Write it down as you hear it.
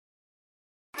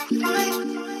Hey,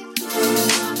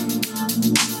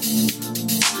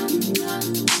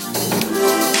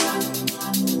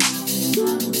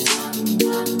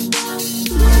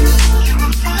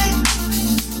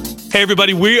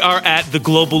 everybody, we are at the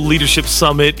Global Leadership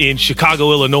Summit in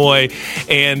Chicago, Illinois,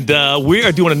 and we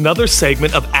are doing another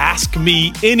segment of Ask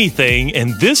Me Anything,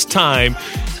 and this time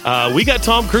we got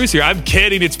Tom Cruise here. I'm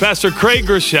kidding. It's Pastor Craig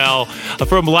Groeschel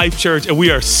from Life Church, and we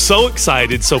are so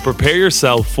excited, so prepare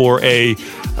yourself for a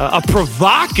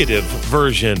provocative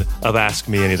version of Ask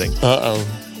Me Anything.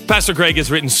 Pastor Craig has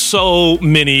written so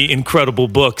many incredible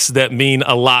books that mean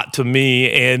a lot to me,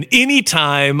 and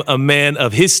anytime a man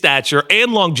of his stature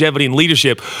and longevity in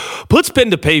leadership puts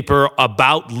pen to paper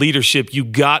about leadership, you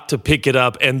got to pick it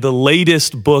up, and the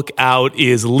latest book out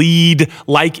is Lead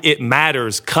Like It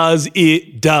Matters, 'cause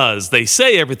it does. They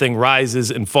say everything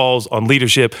rises and falls on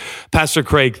leadership. Pastor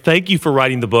Craig, thank you for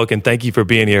writing the book, and thank you for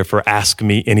being here for Ask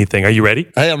Me Anything. Are you ready?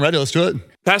 Hey, I'm ready. Let's do it.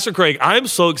 Pastor Craig, I'm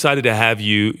so excited to have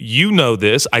you. You know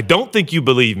this. I don't think you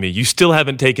believe me. You still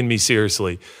haven't taken me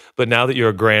seriously. But now that you're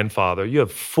a grandfather, you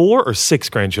have 4 or 6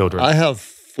 grandchildren. I have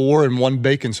 4 and 1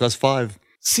 bacon, so that's 5.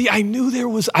 See, I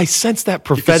sensed that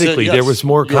prophetically. Yes. There was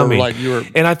more coming.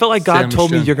 And I felt like God told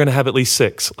me you're going to have at least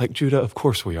 6. Like, Judah, of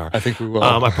course we are. I think we will.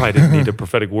 I probably didn't need a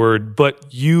prophetic word, but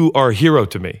you are a hero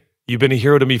to me. You've been a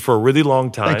hero to me for a really long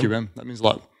time. Thank you, man. That means a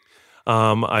lot.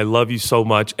 I love you so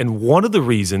much. And one of the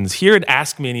reasons here at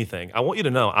Ask Me Anything, I want you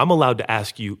to know I'm allowed to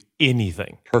ask you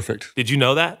anything. Perfect. Did you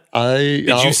know that? Did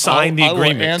you sign the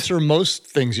agreement? I will answer most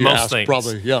things you ask,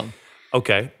 probably. Yeah.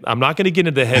 Okay. I'm not going to get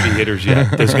into the heavy hitters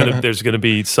yet. There's gonna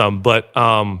be some, but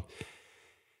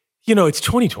it's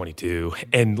 2022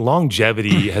 and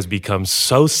longevity has become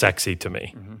so sexy to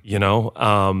me.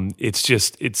 Mm-hmm.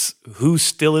 It's who's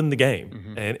still in the game,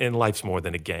 mm-hmm. and life's more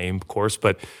than a game, of course,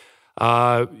 but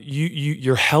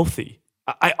you're healthy.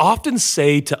 I often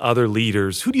say to other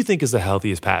leaders, who do you think is the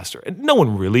healthiest pastor? And no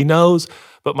one really knows,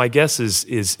 but my guess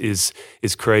is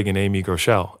Craig and Amy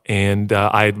Groeschel. And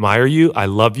I admire you. I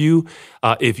love you.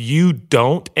 If you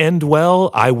don't end well,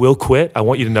 I will quit. I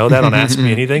want you to know that on Ask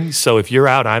Me Anything. So if you're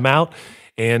out, I'm out.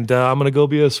 And I'm going to go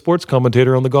be a sports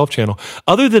commentator on the Golf Channel.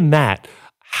 Other than that,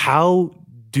 how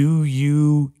do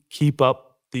you keep up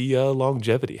the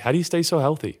longevity? How do you stay so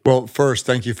healthy? Well, first,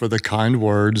 thank you for the kind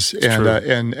words.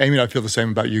 And Amy and I feel the same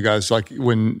about you guys. Like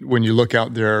when you look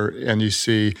out there and you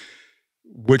see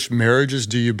which marriages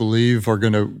do you believe are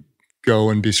going to go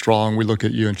and be strong, we look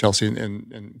at you and Chelsea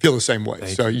and feel the same way.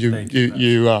 Thank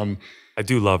you. I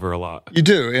do love her a lot. You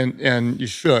do, and you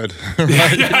should.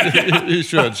 Right? You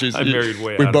should. I married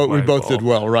way. We both did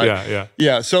well, right?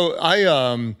 Yeah. So I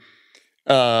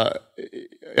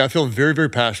feel very, very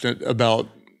passionate about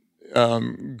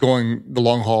going the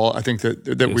long haul. I think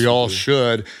that we all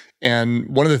should. And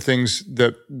one of the things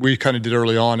that we kind of did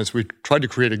early on is we tried to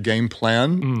create a game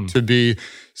plan to be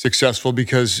successful,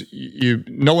 because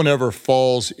no one ever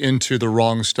falls into the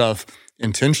wrong stuff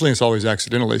intentionally. It's always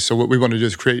accidentally. So what we want to do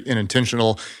is create an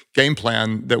intentional game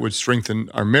plan that would strengthen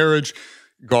our marriage,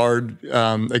 guard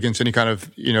against any kind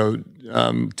of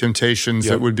temptations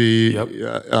that would be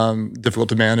difficult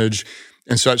to manage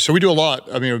and such. So we do a lot.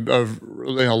 I mean,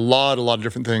 a lot of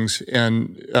different things.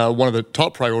 And one of the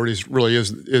top priorities really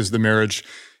is the marriage,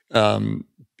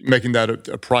 making that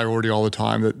a priority all the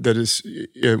time. That is,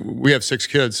 we have 6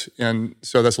 kids, and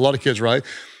so that's a lot of kids, right?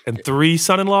 And 3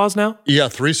 son-in-laws now? Yeah,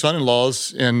 3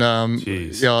 son-in-laws. And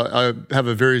I have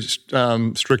a very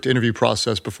strict interview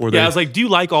process before they... Yeah, I was like, do you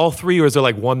like all 3, or is there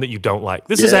like one that you don't like?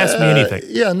 This is Ask Me Anything.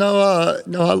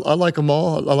 I like them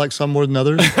all. I like some more than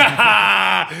others.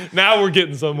 Now we're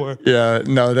getting somewhere. Yeah,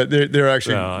 no, they're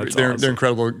actually they're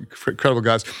incredible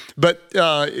guys. But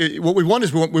what we want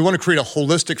is we want to create a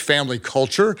holistic family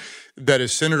culture that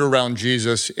is centered around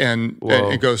Jesus and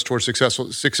it goes towards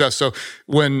success. So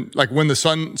when the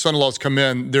son-in-laws come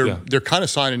in, they're kind of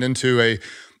signing into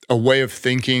a way of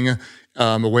thinking,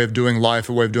 a way of doing life,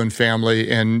 a way of doing family,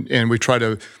 and we try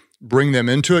to bring them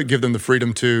into it, give them the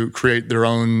freedom to create their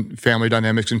own family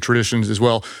dynamics and traditions as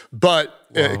well. But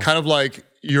kind of like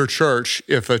your church,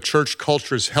 if a church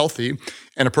culture is healthy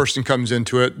and a person comes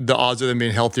into it, the odds of them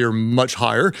being healthy are much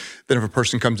higher than if a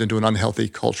person comes into an unhealthy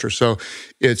culture. So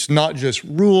it's not just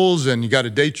rules and you got to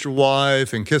date your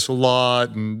wife and kiss a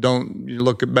lot and don't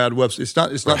look at bad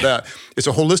websites. It's not that. It's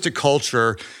a holistic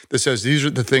culture that says these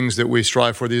are the things that we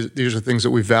strive for. These are the things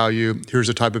that we value. Here's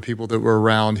the type of people that we're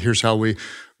around. Here's how we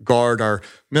guard our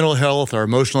mental health, our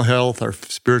emotional health, our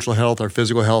spiritual health, our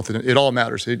physical health, and it all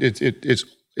matters.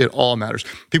 It all matters.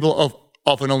 People of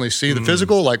often only see the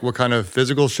physical, like what kind of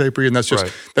physical shape are you, and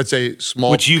that's a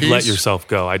small Which you've piece. let yourself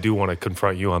go. I do want to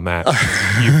confront you on that.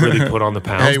 You've really put on the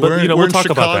pounds. Hey, but we'll talk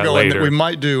Chicago, about that later. And we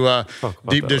might do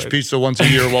deep dish pizza once a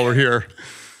year while we're here.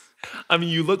 I mean,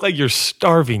 you look like you're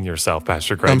starving yourself,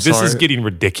 Pastor Craig. I'm This sorry. is getting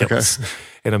ridiculous, Okay.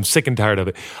 and I'm sick and tired of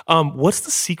it. What's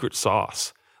the secret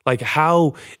sauce? Like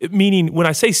meaning when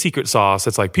I say secret sauce,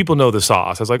 it's like people know the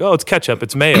sauce. It's like, oh, it's ketchup,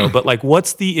 it's mayo. But like,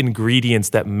 what's the ingredients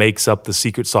that makes up the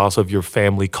secret sauce of your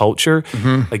family culture?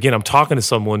 Mm-hmm. Again, I'm talking to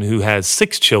someone who has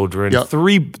 6 children, Yep.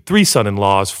 three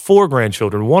son-in-laws, 4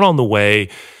 grandchildren, 1 on the way.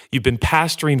 You've been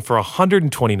pastoring for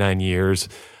 129 years.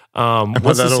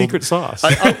 What's the secret sauce?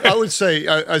 I would say,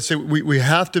 I'd say we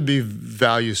have to be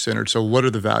value centered. So what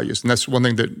are the values? And that's one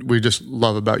thing that we just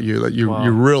love about you, that you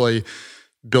really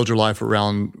build your life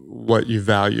around what you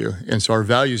value. And so our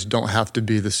values don't have to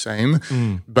be the same,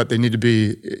 but they need to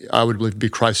be, I would believe, be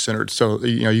Christ-centered. So,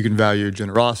 you can value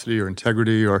generosity or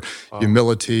integrity or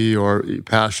humility or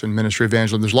passion, ministry,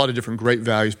 evangelism. There's a lot of different great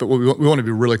values, but we want to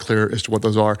be really clear as to what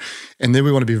those are. And then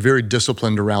we want to be very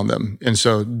disciplined around them. And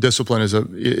so discipline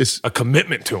is a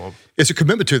commitment to them. It's a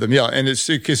commitment to them, yeah. And it's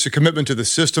a commitment to the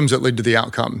systems that lead to the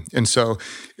outcome. And so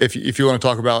if you want to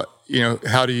talk about,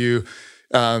 how do you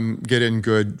get in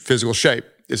good physical shape?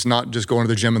 It's not just going to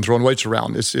the gym and throwing weights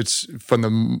around. It's from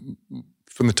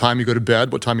the time you go to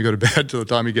bed, what time you go to bed, to the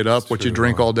time you get up, what you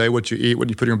drink all day, what you eat, what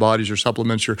you put in your bodies, your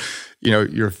supplements, your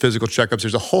physical checkups.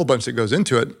 There's a whole bunch that goes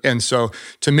into it. And so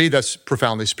to me, that's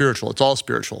profoundly spiritual. It's all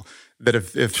spiritual. That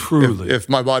if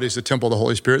my body is the temple of the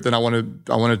Holy Spirit, then I want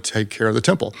to take care of the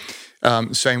temple.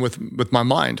 Same with my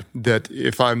mind. That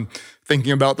if I'm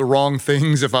thinking about the wrong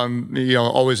things, if I'm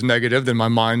always negative, then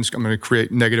I'm going to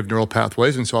create negative neural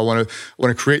pathways. And so I want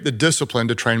to create the discipline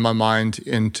to train my mind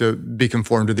and to be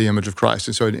conformed to the image of Christ.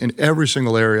 And so in every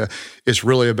single area, it's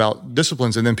really about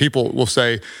disciplines. And then people will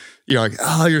say, like,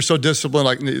 oh, you're so disciplined.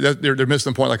 Like they're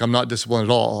missing the point. Like I'm not disciplined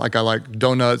at all. Like I like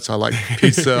donuts, I like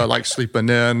pizza, I like sleeping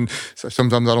in. So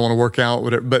sometimes I don't want to work out,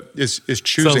 whatever. But it's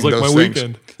choosing Sounds like those my things.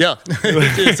 weekend. Yeah,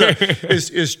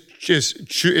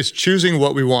 it's choosing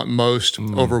what we want most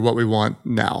over what we want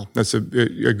now. That's a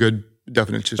good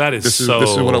definition. That is this is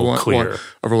what I want clear.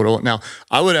 Over what I want now.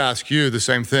 I would ask you the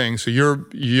same thing. So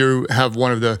you have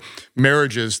one of the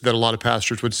marriages that a lot of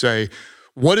pastors would say,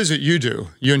 what is it you do?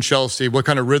 You and Chelsea, what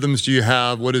kind of rhythms do you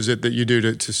have? What is it that you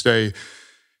do to stay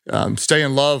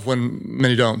in love when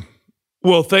many don't?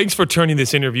 Well, thanks for turning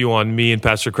this interview on me and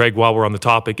Pastor Craig while we're on the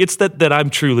topic. It's that I'm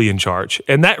truly in charge.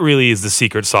 And that really is the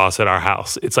secret sauce at our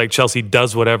house. It's like Chelsea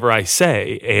does whatever I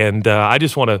say. And I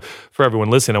just want to, for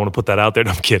everyone listening, I want to put that out there.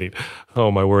 No, I'm kidding. Oh,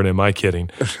 my word, am I kidding?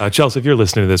 Chelsea, if you're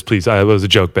listening to this, please, it was a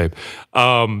joke, babe.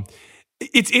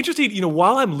 It's interesting,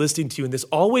 while I'm listening to you, and this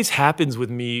always happens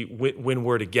with me when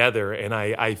we're together, and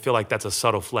I feel like that's a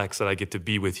subtle flex that I get to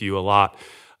be with you a lot.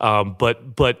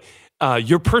 But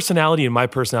your personality and my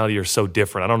personality are so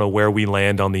different. I don't know where we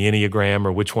land on the Enneagram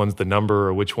or which one's the number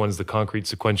or which one's the concrete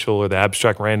sequential or the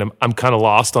abstract random. I'm kind of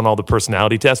lost on all the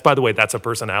personality tests. By the way, that's a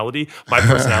personality. My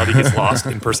personality gets lost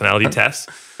in personality tests,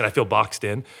 and I feel boxed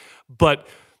in. But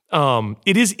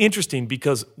it is interesting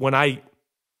because when I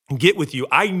get with you,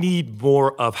 I need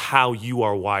more of how you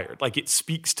are wired. Like it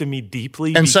speaks to me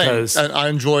deeply. And because same. I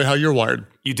enjoy how you're wired.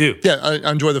 You do. Yeah,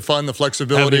 I enjoy the fun, the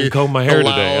flexibility. I haven't even combed my hair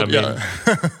today. Yeah.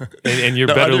 and you're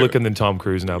better looking than Tom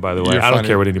Cruise now, by the way. I don't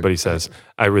care what anybody says.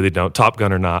 I really don't. Top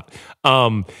Gun or not.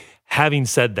 Having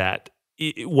said that,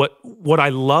 what I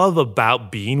love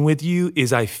about being with you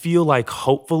is I feel like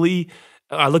hopefully,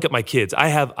 I look at my kids. I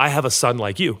have a son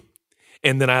like you,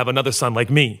 and then I have another son like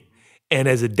me. And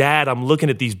as a dad, I'm looking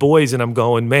at these boys and I'm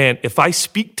going, man, if I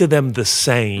speak to them the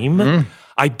same,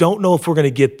 I don't know if we're going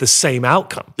to get the same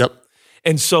outcome. Yep.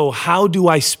 And so how do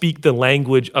I speak the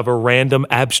language of a random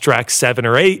abstract 7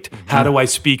 or 8? How do I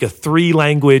speak a 3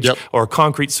 language or a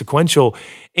concrete sequential?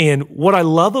 And what I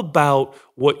love about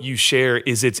what you share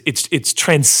is it's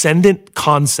transcendent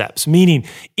concepts, meaning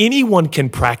anyone can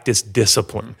practice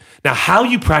discipline. Now, how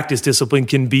you practice discipline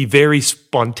can be very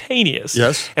spontaneous.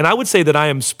 Yes. And I would say that I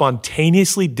am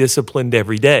spontaneously disciplined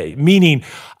every day, meaning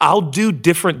I'll do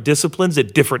different disciplines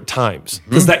at different times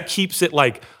because that keeps it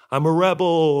like, I'm a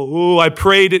rebel. Ooh, I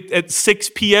prayed at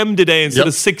 6 p.m. today instead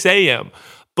of 6 a.m.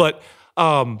 But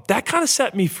that kind of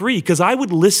set me free because I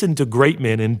would listen to great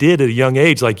men and did at a young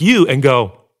age like you and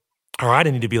go, all right,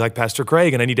 I need to be like Pastor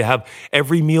Craig and I need to have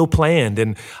every meal planned.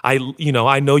 And I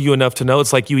know you enough to know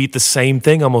it's like you eat the same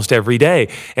thing almost every day.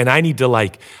 And I need to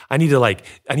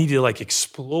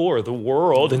explore the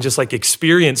world and just like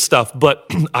experience stuff. But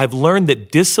I've learned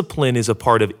that discipline is a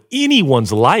part of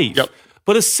anyone's life. Yep.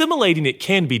 But assimilating it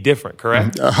can be different,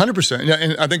 correct? 100%.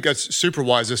 And I think that's super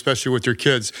wise, especially with your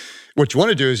kids. What you want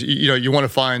to do is, you want to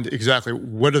find exactly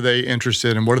what are they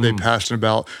interested in, what are they passionate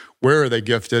about, where are they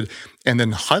gifted, and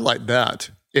then highlight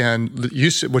that. And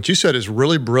what you said is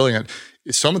really brilliant.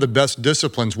 Some of the best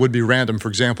disciplines would be random. For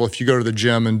example, if you go to the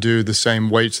gym and do the same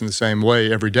weights in the same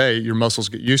way every day, your muscles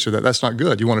get used to that. That's not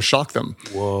good. You want to shock them.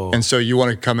 Whoa. And so you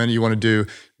want to come in, you want to do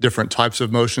different types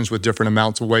of motions with different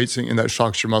amounts of weights, and that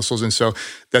shocks your muscles. And so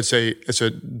it's a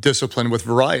discipline with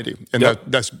variety. And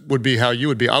that would be how you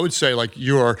would be. I would say, like,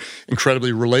 you are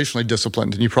incredibly relationally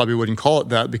disciplined, and you probably wouldn't call it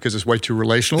that because it's way too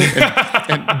relational.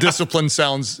 And discipline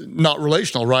sounds not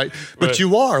relational, right? But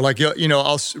you are. Like,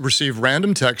 I'll receive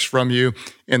random texts from you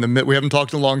we haven't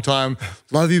talked in a long time.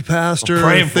 Love you, Pastor.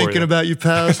 I'm thinking about you,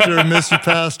 Pastor. Miss you,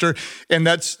 Pastor. And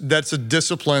that's a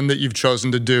discipline that you've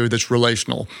chosen to do that's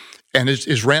relational. And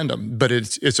it's random, but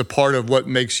it's a part of what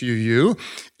makes you you.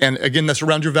 And again, that's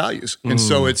around your values. And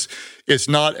so it's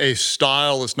not a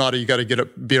style. It's not you got to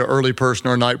be an early person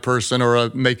or a night person or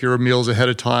make your meals ahead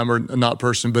of time or a not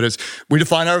person. But we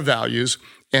define our values,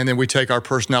 and then we take our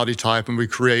personality type and we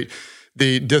create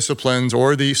the disciplines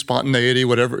or the spontaneity,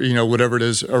 whatever it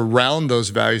is around those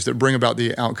values that bring about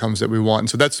the outcomes that we want. And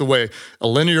so that's the way a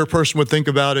linear person would think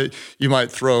about it. You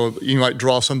might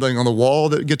draw something on the wall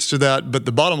that gets to that. But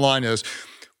the bottom line is,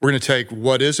 we're going to take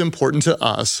what is important to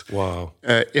us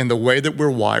in the way that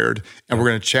we're wired, and we're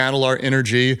going to channel our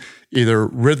energy either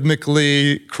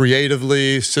rhythmically,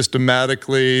 creatively,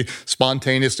 systematically,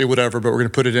 spontaneously, whatever, but we're going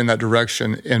to put it in that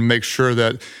direction and make sure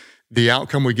that the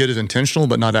outcome we get is intentional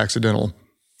but not accidental.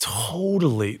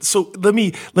 Totally. So let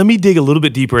me dig a little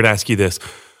bit deeper and ask you this.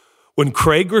 When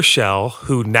Craig Groeschel,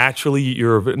 who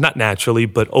not naturally,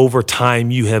 but over time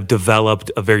you have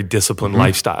developed a very disciplined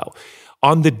lifestyle,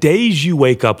 on the days you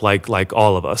wake up like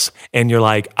all of us, and you're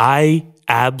like, I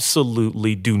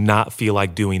absolutely do not feel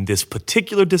like doing this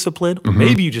particular discipline, or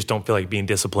maybe you just don't feel like being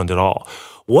disciplined at all.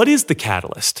 What is the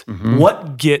catalyst?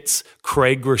 What gets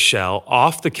Craig Groeschel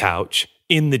off the couch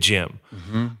in the gym,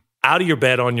 out of your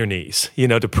bed on your knees,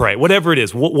 to pray, whatever it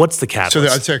is? What's the catalyst?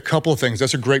 So I'd say a couple of things.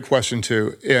 That's a great question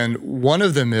too. And one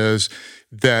of them is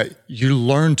that you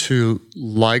learn to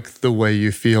like the way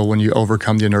you feel when you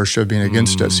overcome the inertia of being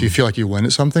against it. So you feel like you win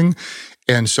at something.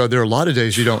 And so there are a lot of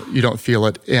days you don't feel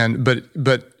it.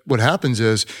 But what happens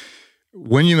is,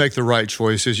 when you make the right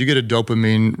choices, you get a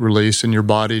dopamine release in your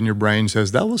body, and your brain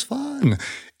says, that was fun.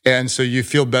 And so you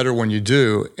feel better when you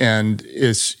do, and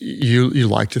you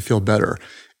like to feel better.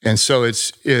 And so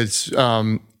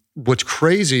what's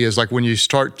crazy is, like, when you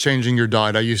start changing your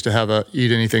diet. I used to have a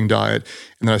eat anything diet,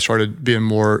 and then I started being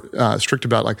more strict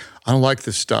about, like, I don't like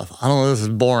this stuff. I don't know, this is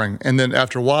boring. And then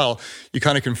after a while, you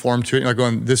kind of conform to it, and you're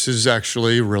going, this is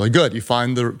actually really good. You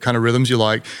find the kind of rhythms you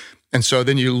like. And so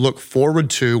then you look forward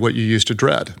to what you used to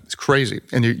dread. It's crazy.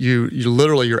 And you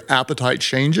literally, your appetite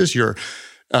changes,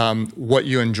 what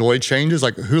you enjoy changes.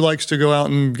 Like, who likes to go out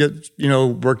and get,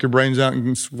 work your brains out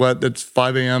and sweat at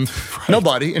 5 a.m.? Right.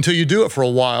 Nobody, until you do it for a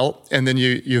while, and then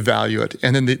you value it.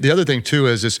 And then the other thing too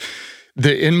is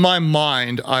in my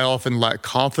mind, I often lack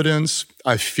confidence.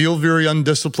 I feel very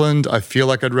undisciplined. I feel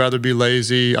like I'd rather be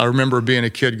lazy. I remember being a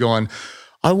kid going,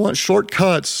 I want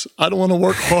shortcuts. I don't want to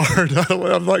work hard.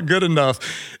 I'm not good enough.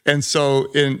 And so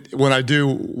when I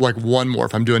do like one more,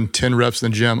 if I'm doing 10 reps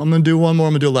in the gym, I'm going to do one more,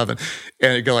 I'm going to do 11.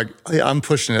 And it go like, yeah, I'm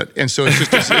pushing it. And so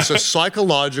it's a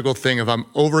psychological thing of I'm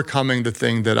overcoming the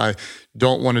thing that I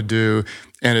don't want to do.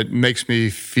 And it makes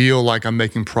me feel like I'm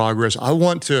making progress. I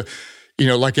want to,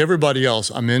 like everybody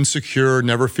else, I'm insecure,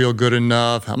 never feel good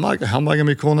enough. How am I going to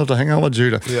be cool enough to hang out with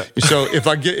Judah? Yeah. So if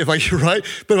I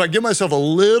give myself a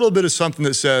little bit of something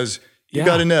that says, you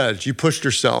got an edge, you pushed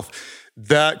yourself,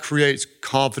 that creates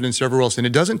confidence everywhere else. And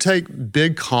it doesn't take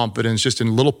big confidence just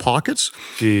in little pockets.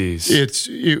 Jeez.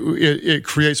 It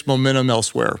creates momentum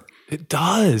elsewhere. It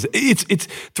does. It's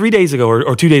 3 days ago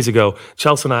or 2 days ago,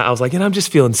 Chelsea and I was like, I'm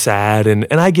just feeling sad. And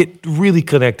I get really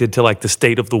connected to like the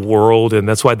state of the world. And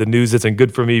that's why the news isn't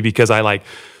good for me, because I like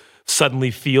suddenly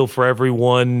feel for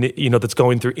everyone, that's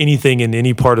going through anything in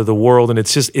any part of the world. And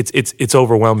it's just, it's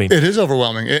overwhelming. It is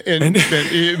overwhelming. And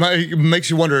it makes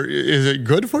you wonder, is it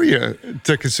good for you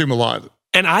to consume a lot?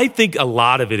 And I think a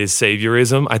lot of it is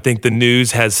saviorism. I think the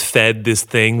news has fed this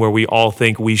thing where we all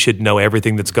think we should know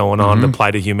everything that's going on and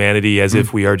apply to humanity as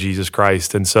if we are Jesus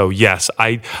Christ. And so, yes,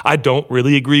 I don't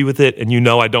really agree with it. And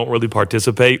I don't really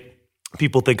participate.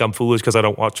 People think I'm foolish because I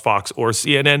don't watch Fox or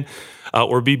CNN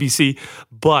or BBC.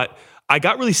 But I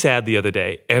got really sad the other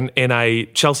day. And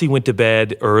Chelsea went to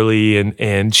bed early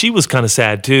and she was kind of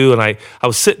sad too. And I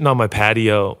was sitting on my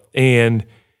patio, and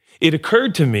it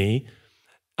occurred to me,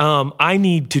 I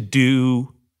need to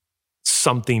do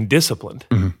something disciplined.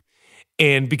 Mm-hmm.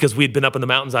 And because we had been up in the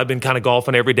mountains, I've been kind of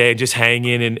golfing every day, just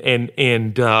hanging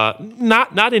and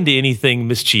not into anything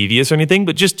mischievous or anything,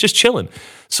 but just chilling.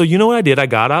 So you know what I did? I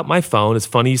got out my phone. It's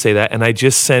funny you say that. And I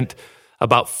just sent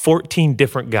about 14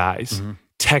 different guys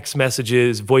text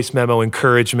messages, voice memo,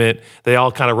 encouragement. They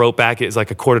all kind of wrote back. It was like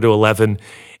 11:15.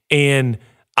 And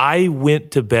I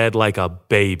went to bed like a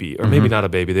baby, or maybe not a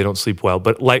baby. They don't sleep well,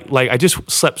 but like I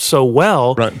just slept so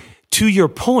well. Right. To your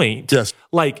point, yes.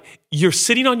 Like you're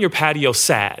sitting on your patio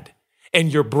sad,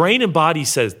 and your brain and body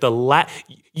says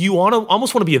you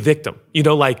almost want to be a victim. You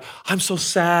know, like, I'm so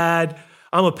sad.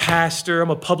 I'm a pastor. I'm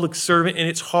a public servant, and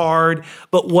it's hard.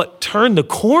 But what turned the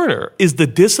corner is the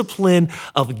discipline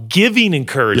of giving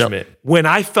encouragement when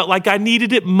I felt like I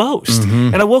needed it most.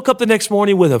 And I woke up the next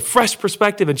morning with a fresh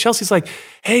perspective, and Chelsea's like,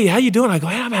 "Hey, how you doing?" I go,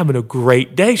 "Hey, I'm having a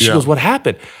great day." She goes, "What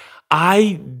happened?"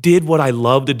 I did what I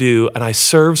love to do, and I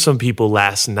served some people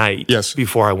last night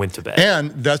before I went to bed.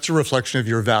 And that's a reflection of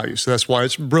your values. So that's why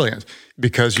it's brilliant,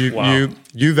 because you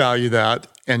value that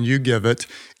and you give it.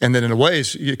 And then in a way,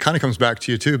 it kind of comes back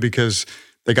to you too, because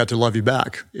they got to love you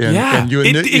back. And you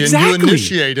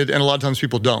initiated, and a lot of times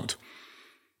people don't.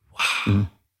 Wow.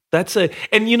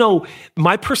 And you know,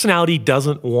 my personality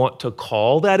doesn't want to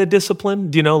call that a discipline.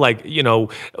 Do you know,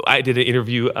 I did an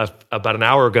interview about an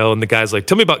hour ago, and the guy's like,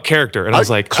 "Tell me about character," and I was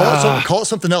like, "Call it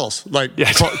something else." Like,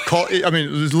 I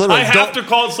mean, literally, I have to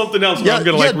call it something else. I'm going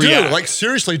to react. Like,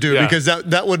 seriously, do because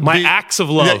that would my be acts of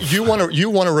love. You want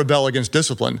to rebel against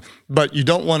discipline, but you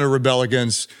don't want to rebel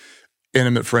against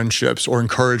intimate friendships or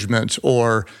encouragement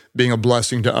or being a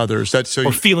blessing to others.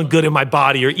 Or feeling good in my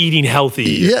body or eating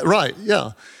healthy. Yeah, right.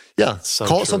 Yeah. Yeah, so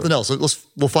call it something else.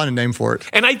 We'll find a name for it.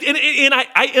 And I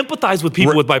empathize with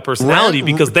people with my personality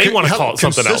because they want to call it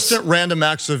something else. Consistent random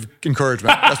acts of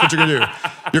encouragement. That's what you're going to do.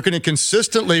 You're going to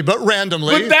consistently, but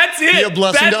randomly, be a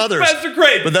blessing to others. Pastor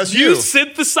Craig. But that's you. You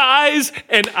synthesize,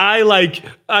 and I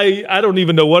don't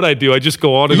even know what I do. I just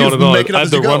go on and on and on. I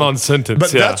have the run-on sentence.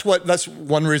 But that's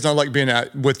one reason I like being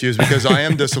with you, is because I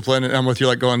am disciplined, and I'm with you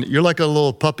you're like a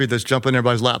little puppy that's jumping in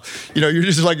everybody's lap. You know, you're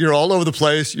just like, you're all over the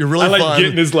place. You're really fun. I like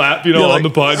getting his lap. On the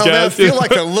podcast. I feel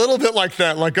like a little bit like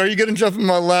that. Like, are you going to jump in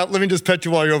my lap? Let me just pet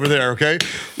you while you're over there, okay?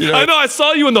 I know. I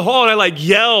saw you in the hall, and I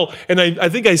yell, and I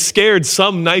think I scared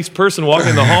some nice person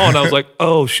walking in the hall, and I was like,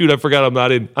 oh shoot, I forgot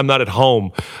I'm not at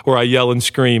home where I yell and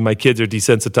scream. My kids are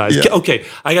desensitized. Yeah. Okay,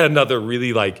 I got another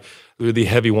really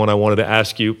heavy one I wanted to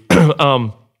ask you.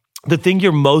 The thing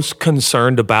you're most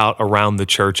concerned about around the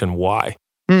church, and why?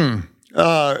 I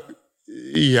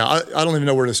don't even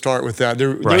know where to start with that.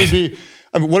 There would be.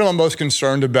 I mean, what am I most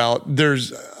concerned about?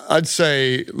 I'd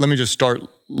say, let me just start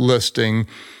listing.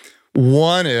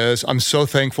 One is, I'm so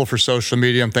thankful for social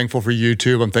media. I'm thankful for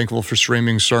YouTube. I'm thankful for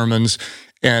streaming sermons.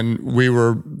 And we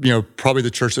were, probably the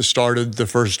church that started the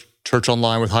first church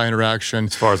online with high interaction.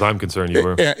 As far as I'm concerned, you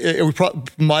were.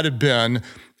 It might have been.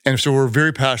 And so we're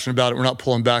very passionate about it. We're not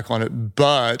pulling back on it.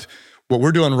 But what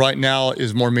we're doing right now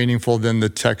is more meaningful than the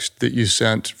text that you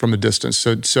sent from a distance.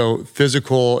 So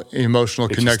physical, emotional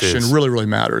connection really, really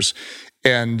matters.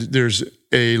 And there's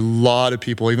a lot of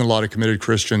people, even a lot of committed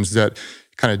Christians, that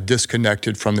kind of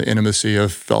disconnected from the intimacy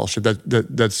of fellowship.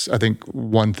 That's, I think,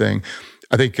 one thing.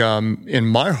 I think in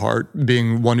my heart,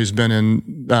 being one who's been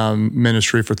in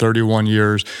ministry for 31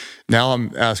 years, now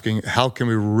I'm asking, how can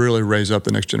we really raise up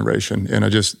the next generation? And I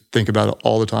just think about it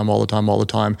all the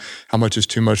time, how much is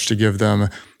too much to give them.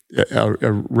 I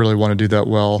really want to do that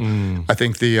well. I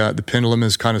think the pendulum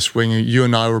is kind of swinging. You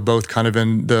and I were both kind of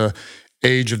in the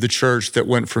age of the church that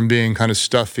went from being kind of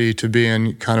stuffy to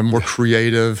being kind of more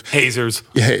creative. Hazers.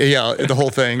 Yeah, the whole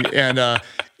thing.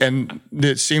 And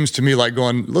it seems to me like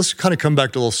going, let's kind of come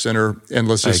back to a little center, and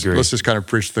let's just kind of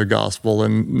preach the gospel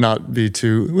and not be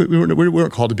too. We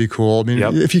weren't called to be cool. I mean,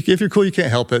 if you're cool, you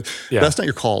can't help it. Yeah. That's not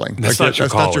your calling. That's not your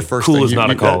first cool thing. Is not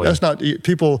a calling. That's not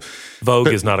people. Vogue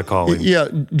is not a calling. Yeah,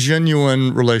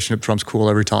 genuine relationship trumps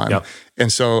cool every time. Yep.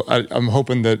 And so I'm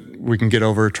hoping that we can get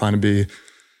over trying to be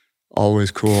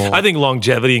always cool. I think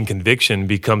longevity and conviction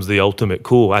becomes the ultimate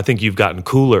cool. I think you've gotten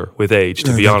cooler with age,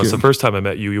 to be honest. The first time I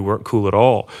met you, you weren't cool at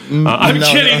all. I'm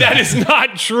kidding. That is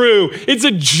not true. It's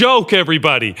a joke,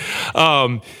 everybody.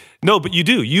 No, but you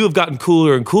do. You have gotten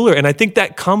cooler and cooler. And I think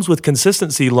that comes with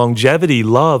consistency, longevity,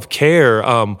 love, care.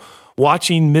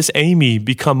 Watching Miss Amy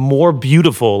become more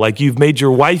beautiful. Like, you've made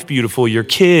your wife beautiful, your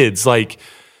kids,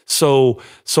 So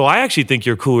I actually think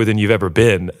you're cooler than you've ever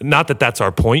been. Not that that's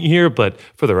our point here, but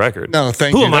for the record. No,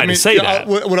 thank you. Who am I to say that?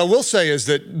 What I will say is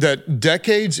that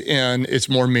decades in, it's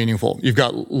more meaningful. You've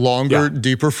got longer,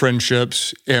 deeper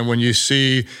friendships. And when you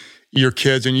see your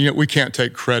kids, and we can't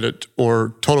take credit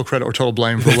or total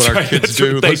blame for what our kids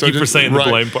do. Thank you for saying the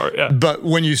blame part. Yeah. But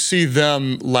when you see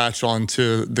them latch on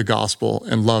to the gospel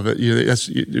and love it,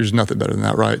 there's nothing better than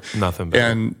that, right? Nothing better.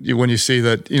 And when you see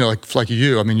that, like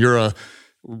you, I mean, you're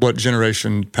what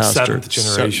generation pastor?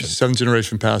 Seventh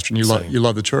generation pastor, and you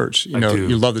love the church. You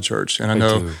love the church, and I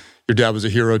know your dad was a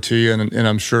hero to you, and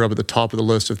I'm sure up at the top of the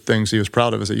list of things he was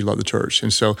proud of is that you love the church.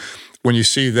 And so when you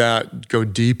see that go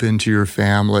deep into your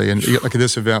family, and like at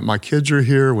this event, my kids are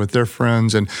here with their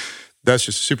friends, and that's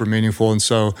just super meaningful. And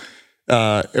so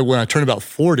when I turned about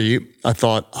 40, I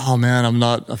thought, oh man, I'm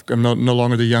no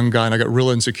longer the young guy, and I got real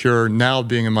insecure. Now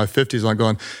being in my 50s, I'm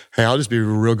going, hey, I'll just be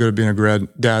real good at being a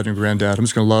dad and granddad. I'm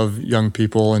just going to love young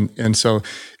people, and so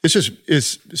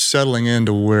it's settling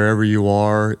into wherever you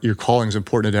are. Your calling is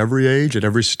important at every age, at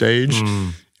every stage.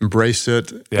 Embrace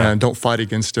it and don't fight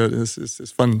against it.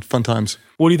 It's fun times.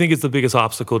 What do you think is the biggest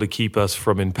obstacle to keep us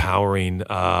from empowering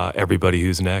everybody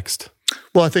who's next?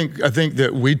 Well, I think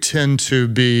that we tend to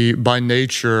be, by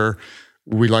nature,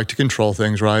 we like to control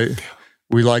things, right?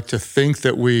 We like to think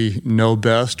that we know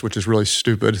best, which is really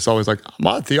stupid. It's always like,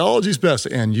 my theology's best,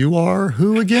 and you are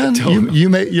who again? You're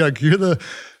the.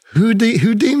 Who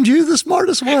deemed you the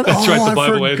smartest one? That's right, the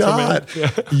Bible I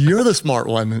forgot. You're the smart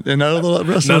one, and all the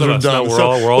rest of us are dumb. We're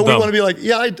all dumb. We want to be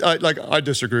like, I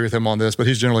disagree with him on this, but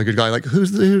he's generally a good guy. Like, who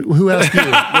asked you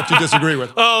what you disagree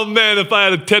with? Oh man, if I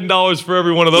had $10 for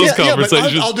every one of those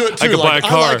conversations, I'll do it too. I could buy a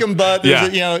car. I like him, but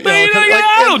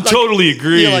I don't totally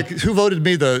agree. Like, who voted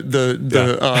me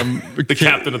the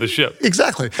captain of the ship?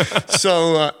 Exactly.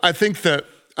 So I think that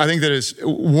is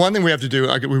one thing we have to do.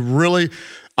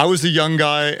 I was the young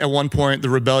guy at one point, the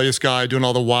rebellious guy doing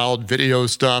all the wild video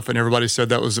stuff, and everybody said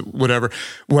that was whatever.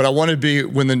 What I want to be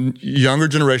when the younger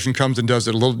generation comes and does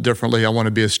it a little differently, I want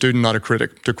to be a student, not a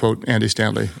critic, to quote Andy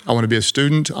Stanley. I want to be a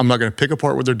student. I'm not going to pick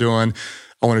apart what they're doing.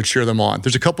 I want to cheer them on.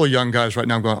 There's a couple of young guys right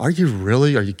now going, are you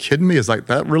really? Are you kidding me? Is like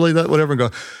that really that whatever? And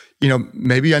go,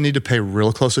 maybe I need to pay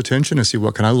real close attention and see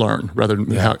what can I learn rather than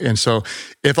how. And so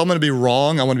if I'm going to be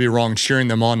wrong, I want to be wrong cheering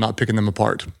them on, not picking them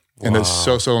apart. And that's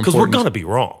so important. Because we're going to be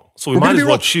wrong. So we might as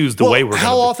well choose the way we're going to be.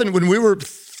 How often, when we were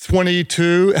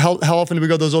 22, how often did we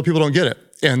go, those old people don't get it?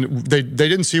 And they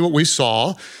didn't see what we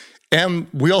saw. And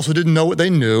we also didn't know what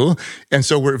they knew. And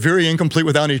so we're very incomplete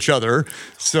without each other.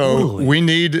 So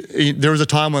there was a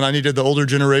time when I needed the older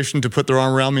generation to put their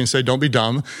arm around me and say, don't be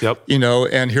dumb. Yep.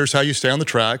 And here's how you stay on the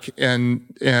track.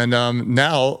 And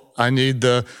now I need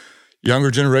the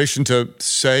younger generation to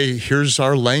say, here's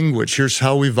our language, here's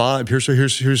how we vibe,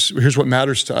 here's what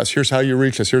matters to us, here's how you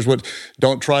reach us,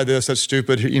 don't try this, that's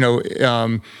stupid,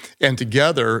 and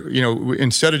together,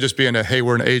 instead of just being hey,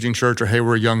 we're an aging church, or hey,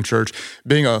 we're a young church,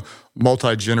 being a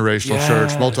multi-generational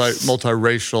church,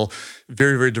 multiracial,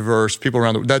 very, very diverse, people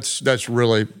around that's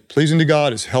really pleasing to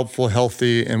God, it's helpful,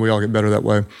 healthy, and we all get better that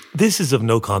way. This is of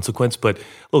no consequence, but a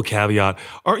little caveat.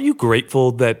 Aren't you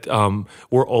grateful that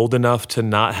we're old enough to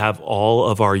not have all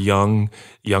of our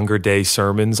younger day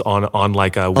sermons on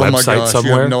like a website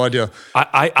somewhere? You have no idea.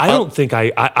 I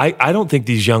don't think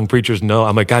these young preachers know.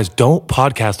 I'm like, guys, don't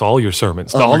podcast all your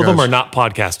sermons. All of them are not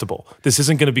podcastable. This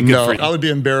isn't going to be good for you. I would be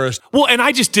embarrassed. Well, and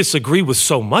I just disagree with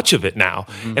so much of it now.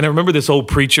 Mm-hmm. And I remember this old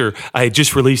preacher, I had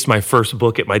just released my first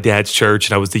book at my dad's church,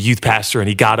 and I was the youth pastor, and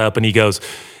he got up and he goes,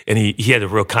 and he had a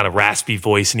real kind of raspy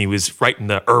voice, and he was writing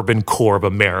the urban core of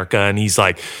America, and he's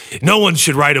like, no one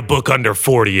should write a book under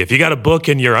 40. If you got a book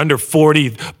and you're under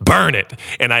 40, burn it.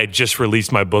 And I had just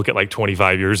released my book at like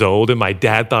 25 years old, and my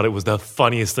dad thought it was the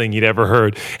funniest thing he'd ever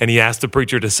heard, and he asked the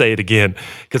preacher to say it again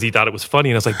because he thought it was funny,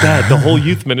 and I was like, Dad, the whole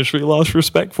youth ministry lost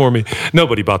respect for me.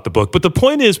 Nobody bought the book. But the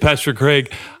point is, Pastor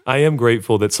Craig, I am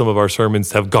grateful that some of our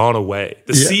sermons have gone away.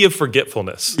 The sea of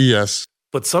forgetfulness. Yes.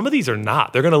 But some of these are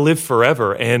not. They're going to live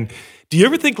forever. And do you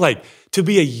ever think, like, to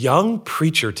be a young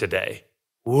preacher today,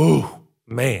 whoa,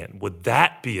 man, would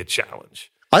that be a challenge?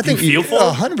 I think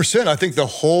 100%. I think the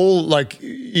whole,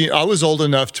 I was old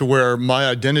enough to where my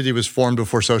identity was formed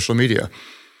before social media.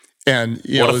 And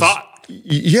what a thought.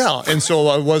 Yeah. And so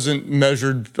I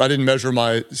didn't measure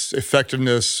my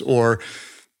effectiveness or,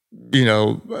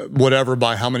 whatever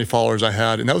by how many followers I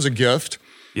had. And that was a gift.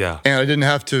 Yeah. And I didn't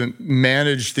have to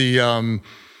manage the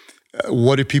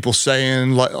what are people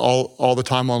saying all the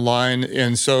time online.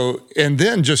 And so, and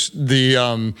then just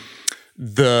the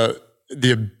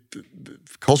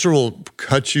culture will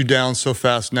cut you down so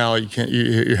fast now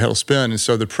your head will spin. And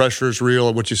so the pressure is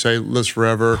real. What you say lives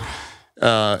forever.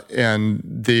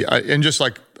 And just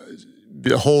like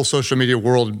the whole social media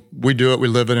world, we do it, we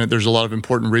live in it. There's a lot of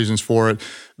important reasons for it,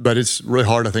 but it's really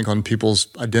hard, I think, on people's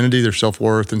identity, their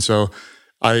self-worth. And so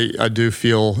I do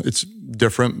feel it's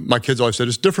different. My kids always said,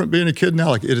 it's different being a kid now.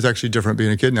 Like, it is actually different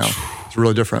being a kid now. It's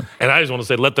really different. And I just want to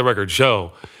say, let the record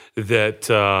show that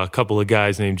a couple of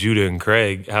guys named Judah and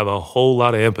Craig have a whole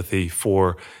lot of empathy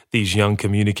for these young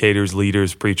communicators,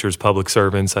 leaders, preachers, public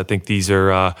servants. I think these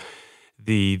are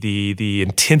the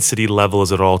intensity level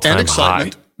is at all time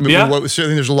high. Yeah,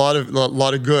 certainly there's a lot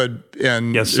of good,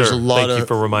 and yes, there's sir. a lot Thank you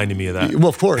for reminding me of that. Well,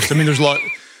 of course. I mean, there's a lot.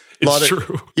 It's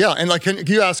true. Yeah, and like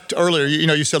you asked earlier,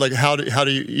 you said like how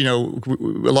do you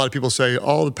a lot of people say,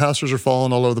 oh, the pastors are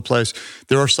falling all over the place.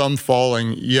 There are some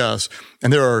falling, yes,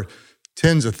 and there are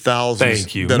tens of thousands.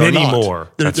 Thank you. That Many are not. more.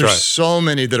 There's so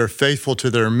many that are faithful to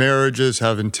their marriages,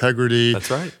 have integrity. That's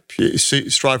right.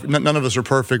 Strive. None of us are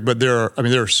perfect, but there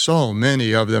are so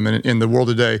many of them in the world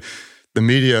today. The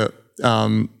media,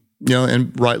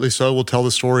 and rightly so, will tell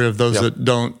the story of those that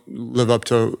don't live up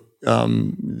to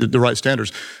the right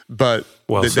standards, but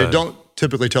they don't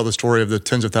typically tell the story of the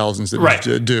tens of thousands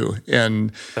that do.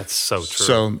 And that's so true.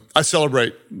 So I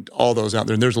celebrate all those out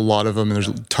there, and there's a lot of them, and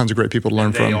there's tons of great people to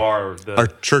learn from. Our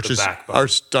churches, our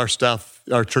staff,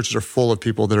 our churches are full of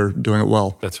people that are doing it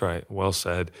well. That's right. Well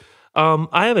said.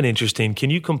 I have an interesting. Can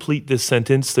you complete this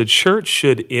sentence? The church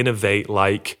should innovate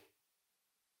like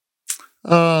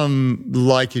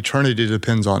eternity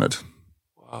depends on it.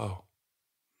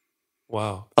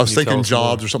 Wow. I was thinking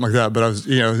Jobs or something like that, but I was,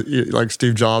 like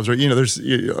Steve Jobs, or,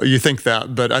 you think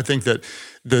that, but I think that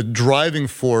the driving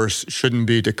force shouldn't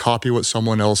be to copy what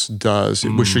someone else does.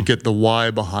 We should get the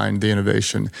why behind the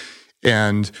innovation.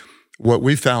 And what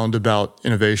we found about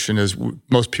innovation is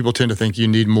most people tend to think you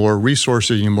need more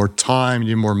resources, you need more time, you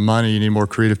need more money, you need more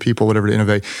creative people, whatever to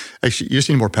innovate. Actually, you just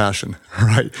need more passion,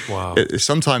 right? Wow.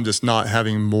 Sometimes it's not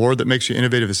having more that makes you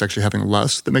innovative, it's actually having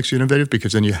less that makes you innovative,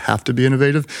 because then you have to be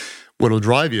innovative. What'll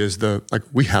drive you is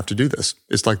we have to do this.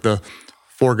 It's like the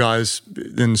 4 guys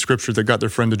in Scripture that got their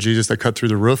friend to Jesus that cut through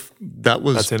the roof. That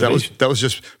was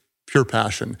just pure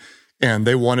passion, and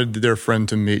they wanted their friend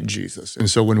to meet Jesus.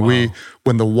 And so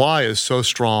when the why is so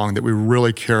strong that we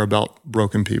really care about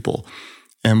broken people,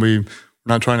 and we're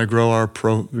not trying to grow our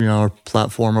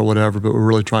platform or whatever, but we're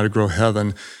really trying to grow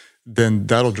heaven, then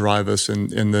that'll drive us,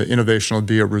 and the innovation will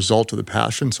be a result of the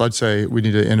passion. So I'd say we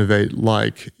need to innovate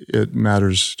like it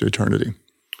matters to eternity.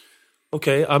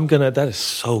 Okay, that is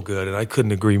so good, and I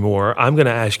couldn't agree more. I'm going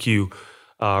to ask you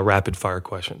rapid fire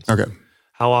questions. Okay.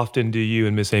 How often do you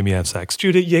and Miss Amy have sex?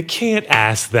 Judah, you can't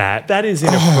ask that. That is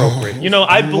inappropriate.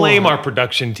 I blame our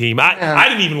production team. I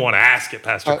didn't even want to ask it,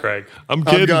 Pastor Craig. I'm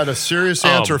kidding. I've got a serious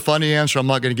answer, a funny answer. I'm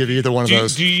not going to give you either one of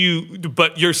those.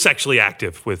 But you're sexually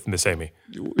active with Miss Amy?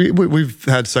 We've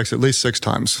had sex at least 6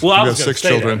 times. Well, I was going to say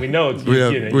children. That. We know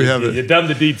you've done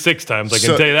the deed 6 times. I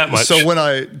can tell you that much. So when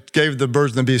I gave the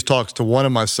Birds and the Bees talks to one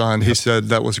of my sons, he said,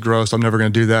 that was gross. I'm never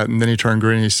going to do that. And then he turned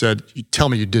green and he said, tell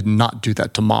me you did not do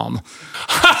that to Mom.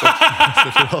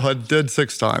 I said, well, I did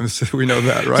 6 times. We know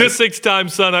that, right? Just 6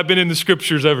 times, son. I've been in the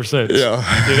Scriptures ever since. Yeah.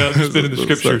 It's been in the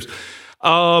Scriptures.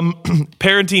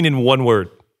 Parenting in one word.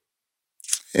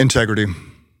 Integrity.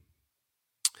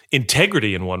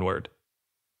 Integrity in one word.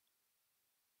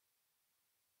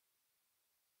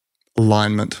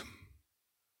 Alignment.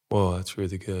 Whoa, that's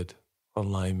really good.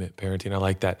 Alignment, parenting. I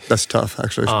like that. That's tough,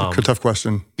 actually. Tough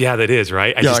question. Yeah, that is,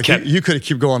 right? You could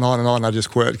keep going on and on. I just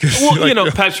quit.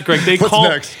 Well, Pastor Craig, what's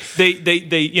next? They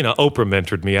Oprah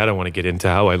mentored me. I don't want to get into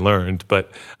how I learned,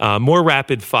 but more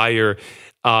rapid fire.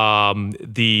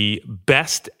 The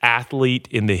best athlete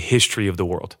in the history of the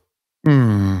world.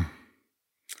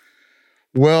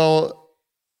 Well,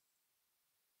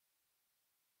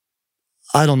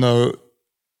 I don't know.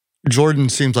 Jordan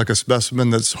seems like a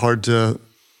specimen that's hard to.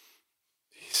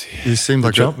 He seems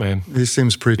like jump man. He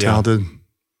seems pretty talented.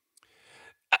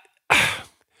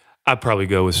 I'd probably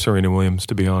go with Serena Williams,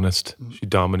 to be honest. She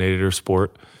dominated her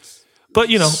sport. But,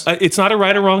 it's not a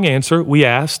right or wrong answer. We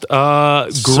asked.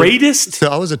 Greatest? So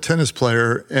I was a tennis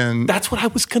player, and that's what I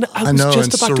was just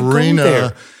about Serena,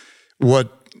 to go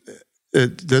there.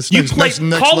 You played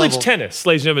college level. Tennis,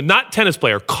 ladies and gentlemen, not tennis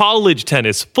player, college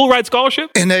tennis, full ride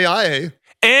scholarship? NAIA.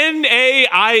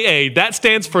 NAIA. That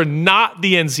stands for not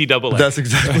the NCAA. That's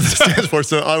exactly what it stands for.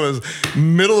 So I was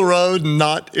middle road,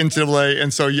 not NCAA.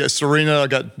 And so, Serena, I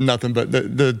got nothing but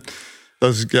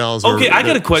those gals. Okay, I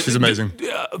got a question. She's amazing.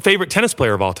 Favorite tennis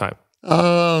player of all time?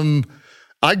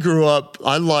 I grew up,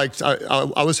 I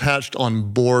was hatched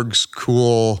on Borg's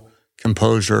cool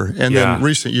composure. And then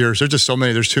recent years, there's just so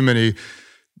many, there's too many.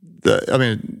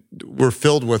 We're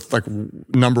filled with like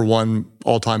number 1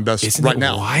 all-time best. Isn't right it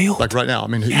now. Wild? Like right now.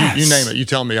 You name it. You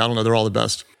tell me. I don't know. They're all the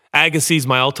best. Agassi's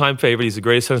my all-time favorite. He's the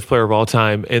greatest tennis player of all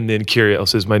time. And then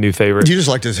Kyrgios is my new favorite. You just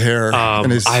liked his hair. I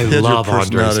love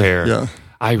Andre's hair. Yeah.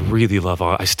 I really love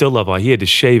Henri. I still love Henri. He had to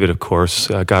shave it, of course.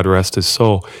 God rest his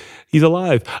soul. He's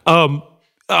alive.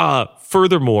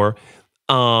 Furthermore,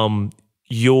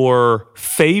 your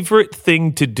favorite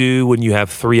thing to do when you have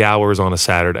 3 hours on a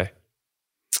Saturday?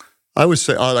 I would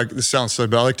say, this sounds silly,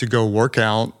 but I like to go work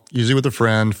out, usually with a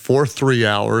friend, for 3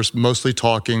 hours, mostly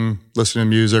talking, listening to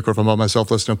music, or if I'm by myself,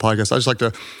 listening to podcasts. I just like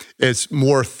to, it's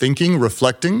more thinking,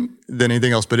 reflecting than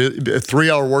anything else. But a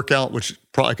 3-hour workout, which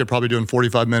I could probably do in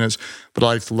 45 minutes, but I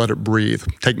like to let it breathe.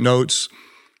 Take notes,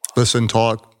 listen,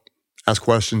 talk, ask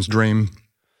questions, dream.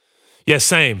 Yeah,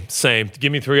 same.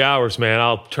 Give me 3 hours, man.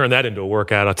 I'll turn that into a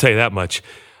workout. I'll tell you that much.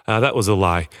 That was a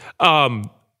lie.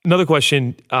 Another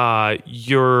question.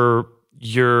 You're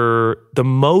the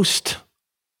most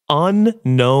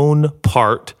unknown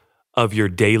part of your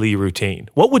daily routine.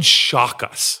 What would shock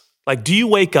us? Like, do you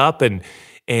wake up and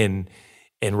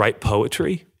write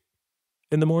poetry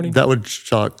in the morning? That would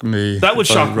shock me. That would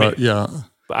shock me. Yeah.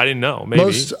 I didn't know. Maybe.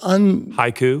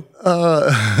 Haiku?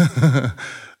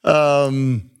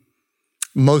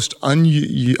 Most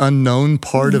unknown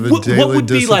part of a daily what would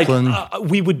discipline. Be like,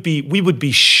 we would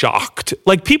be shocked.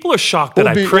 Like, people are shocked that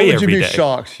I pray every day. What would you be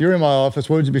shocked? You're in my office.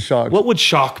 What would you be shocked? What would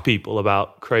shock people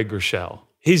about Craig Groeschel?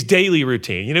 His daily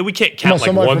routine. You know, we can't count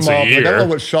like once a year. I don't know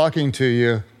what's shocking to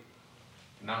you.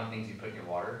 The amount of things you put in your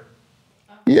water.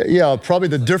 Yeah, probably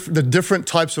the different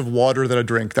types of water that I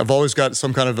drink. I've always got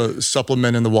some kind of a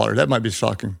supplement in the water. That might be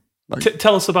shocking.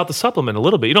 Tell us about the supplement a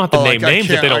little bit. You don't have to name names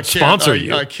if they don't sponsor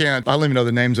you. I can't. I don't even know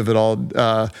the names of it all.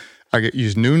 I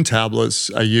use Noon tablets.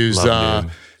 I use,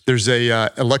 there's a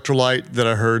electrolyte that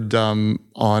I heard on,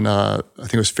 I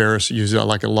think it was Ferris used it. I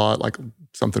like it a lot, like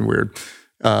something weird.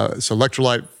 So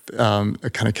electrolyte, a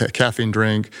kind of caffeine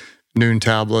drink, Noon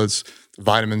tablets,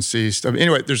 vitamin C stuff.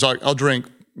 Anyway, I'll drink,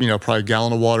 probably a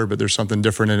gallon of water, but there's something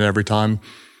different in it every time.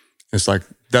 It's like,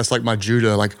 that's like my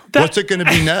Judah. Like, what's it going to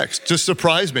be next? Just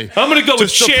surprise me. I'm going to go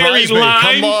with cherry lime.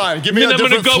 Come on, give me a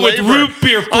different flavor. I'm going to go with root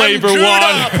beer flavor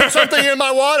water. Put something in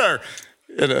my water.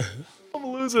 I'm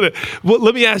losing it. Well,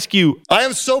 let me ask you. I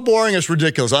am so boring, it's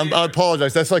ridiculous. I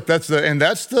apologize. That's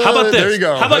the. How about this? There you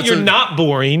go. How about you're not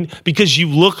boring because you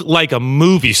look like a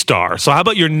movie star? So how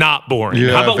about you're not boring?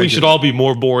 Yeah, how about we should all be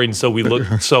more boring so we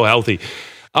look so healthy?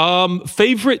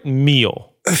 Favorite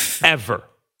meal ever?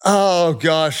 Oh,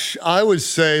 gosh. I would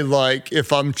say, like,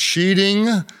 if I'm cheating,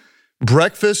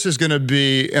 breakfast is going to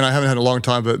be, and I haven't had it in a long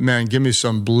time, but, man, give me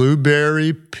some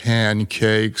blueberry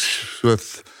pancakes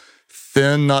with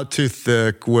thin, not too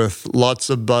thick, with lots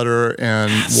of butter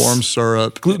and warm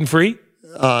syrup. Gluten-free?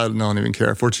 I don't even care.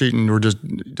 If we're cheating, we're just,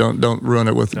 don't ruin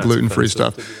it with gluten-free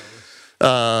stuff.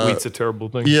 Wheat's a terrible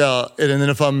thing. Yeah, and then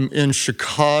if I'm in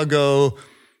Chicago...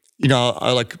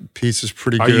 I like pizza's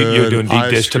pretty good. You're doing deep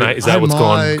dish tonight? Is that what's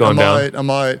going down? I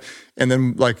might. And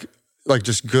then like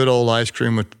just good old ice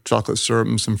cream with chocolate syrup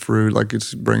and some fruit. Like,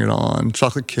 it's bring it on.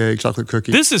 Chocolate cake, chocolate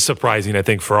cookie. This is surprising, I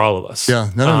think, for all of us.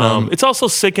 Yeah, no. It's also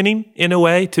sickening in a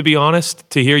way, to be honest,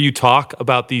 to hear you talk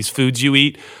about these foods you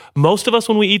eat. Most of us,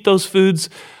 when we eat those foods,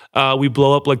 we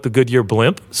blow up like the Goodyear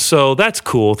blimp. So that's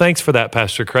cool. Thanks for that,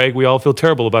 Pastor Craig. We all feel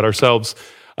terrible about ourselves.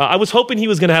 I was hoping he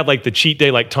was going to have like the cheat day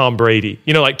like Tom Brady.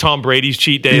 Like Tom Brady's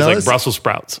cheat day is like Brussels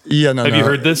sprouts. Yeah, no. Have you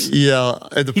heard this? Yeah.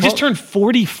 He just turned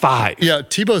 45. Yeah,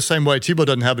 Tebow's same way. Tebow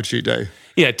doesn't have a cheat day.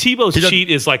 Yeah, Tebow's cheat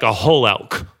is like a whole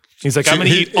elk. He's like, I'm going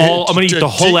to eat the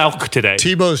whole elk today.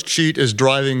 Tebow's cheat is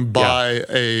driving by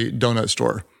a donut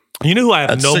store. You know who I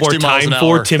have no more time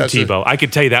for? Tim Tebow. I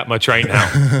could tell you that much right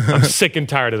now. I'm sick and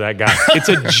tired of that guy. It's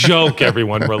a joke,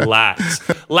 everyone. Relax.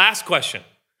 Last question.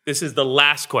 This is the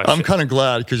last question. I'm kind of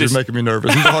glad because you're making me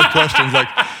nervous. These are hard questions. Like,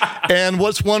 and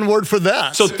what's one word for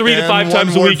that? So 3 to 5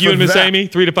 times a week, you and Miss Amy?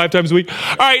 3 to 5 times a week?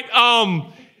 All right.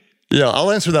 Yeah,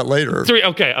 I'll answer that later. 3.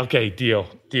 Okay. Deal.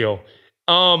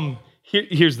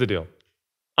 Here's the deal.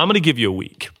 I'm going to give you a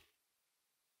week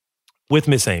with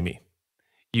Miss Amy.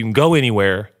 You can go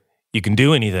anywhere. You can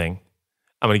do anything.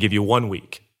 I'm going to give you 1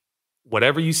 week.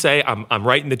 Whatever you say, I'm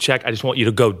writing the check. I just want you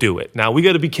to go do it. Now, we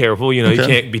got to be careful. You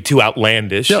can't be too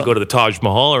outlandish. Yeah. Go to the Taj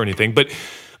Mahal or anything.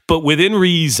 But within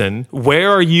reason,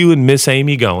 where are you and Miss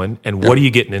Amy going, and what are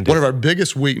you getting into? One of our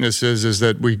biggest weaknesses is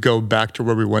that we go back to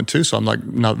where we went to, so I'm like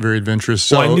not very adventurous.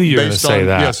 So I knew you were going to say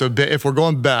that. Yeah, so if we're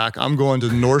going back, I'm going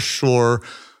to North Shore,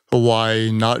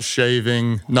 Hawaii, not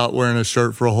shaving, not wearing a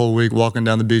shirt for a whole week, walking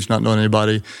down the beach, not knowing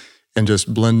anybody, and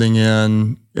just blending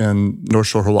in North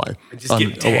Shore, Hawaii. Just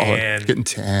getting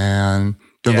tan.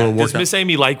 Doing a little workout. Does Miss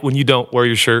Amy like when you don't wear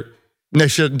your shirt? No,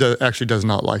 she actually does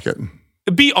not like it.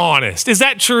 Be honest. Is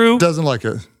that true? Doesn't like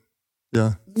it.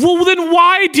 Yeah. Well, then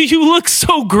why do you look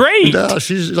so great? Yeah,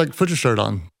 she's like, put your shirt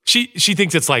on. She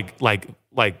thinks it's like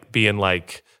being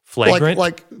like Flagrant?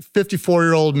 Like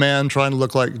 54-year-old man trying to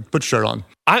look like, put your shirt on.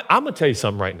 I'm going to tell you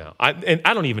something right now. And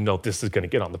I don't even know if this is going to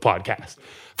get on the podcast.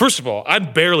 First of all,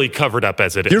 I'm barely covered up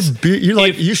as it is.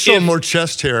 You show more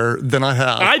chest hair than I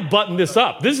have. I button this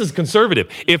up. This is conservative.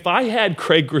 If I had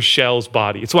Craig Groeschel's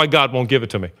body, it's why God won't give it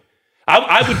to me.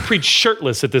 I would preach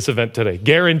shirtless at this event today.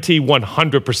 Guarantee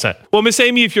 100%. Well, Miss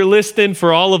Amy, if you're listening,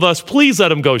 for all of us, please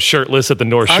let him go shirtless at the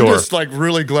North Shore. I'm just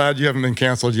really glad you haven't been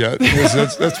canceled yet.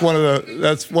 That's one of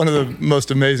the most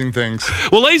amazing things.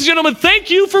 Well, ladies and gentlemen, thank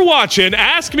you for watching.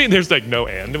 Ask Me. There's no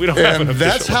and. We don't have an official.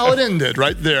 That's how it ended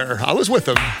right there. I was with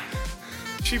him.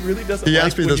 She really doesn't. He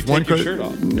asked me this one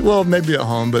question. Well, maybe at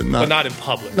home, but not in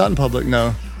public. Not in public.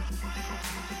 No.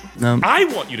 I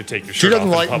want you to take your shirt off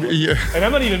in public. Yeah. And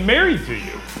I'm not even married to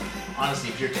you. Honestly,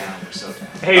 if you're down, we're so down.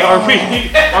 Hey, are we?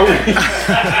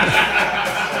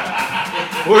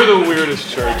 We're the weirdest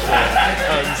church,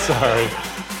 man. I'm sorry.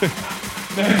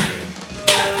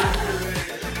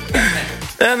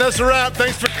 And that's a wrap.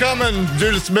 Thanks for coming,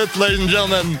 Judah Smith, ladies and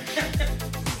gentlemen.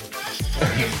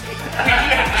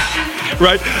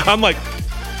 Right? I'm like,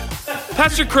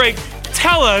 Pastor Craig,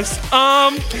 tell us,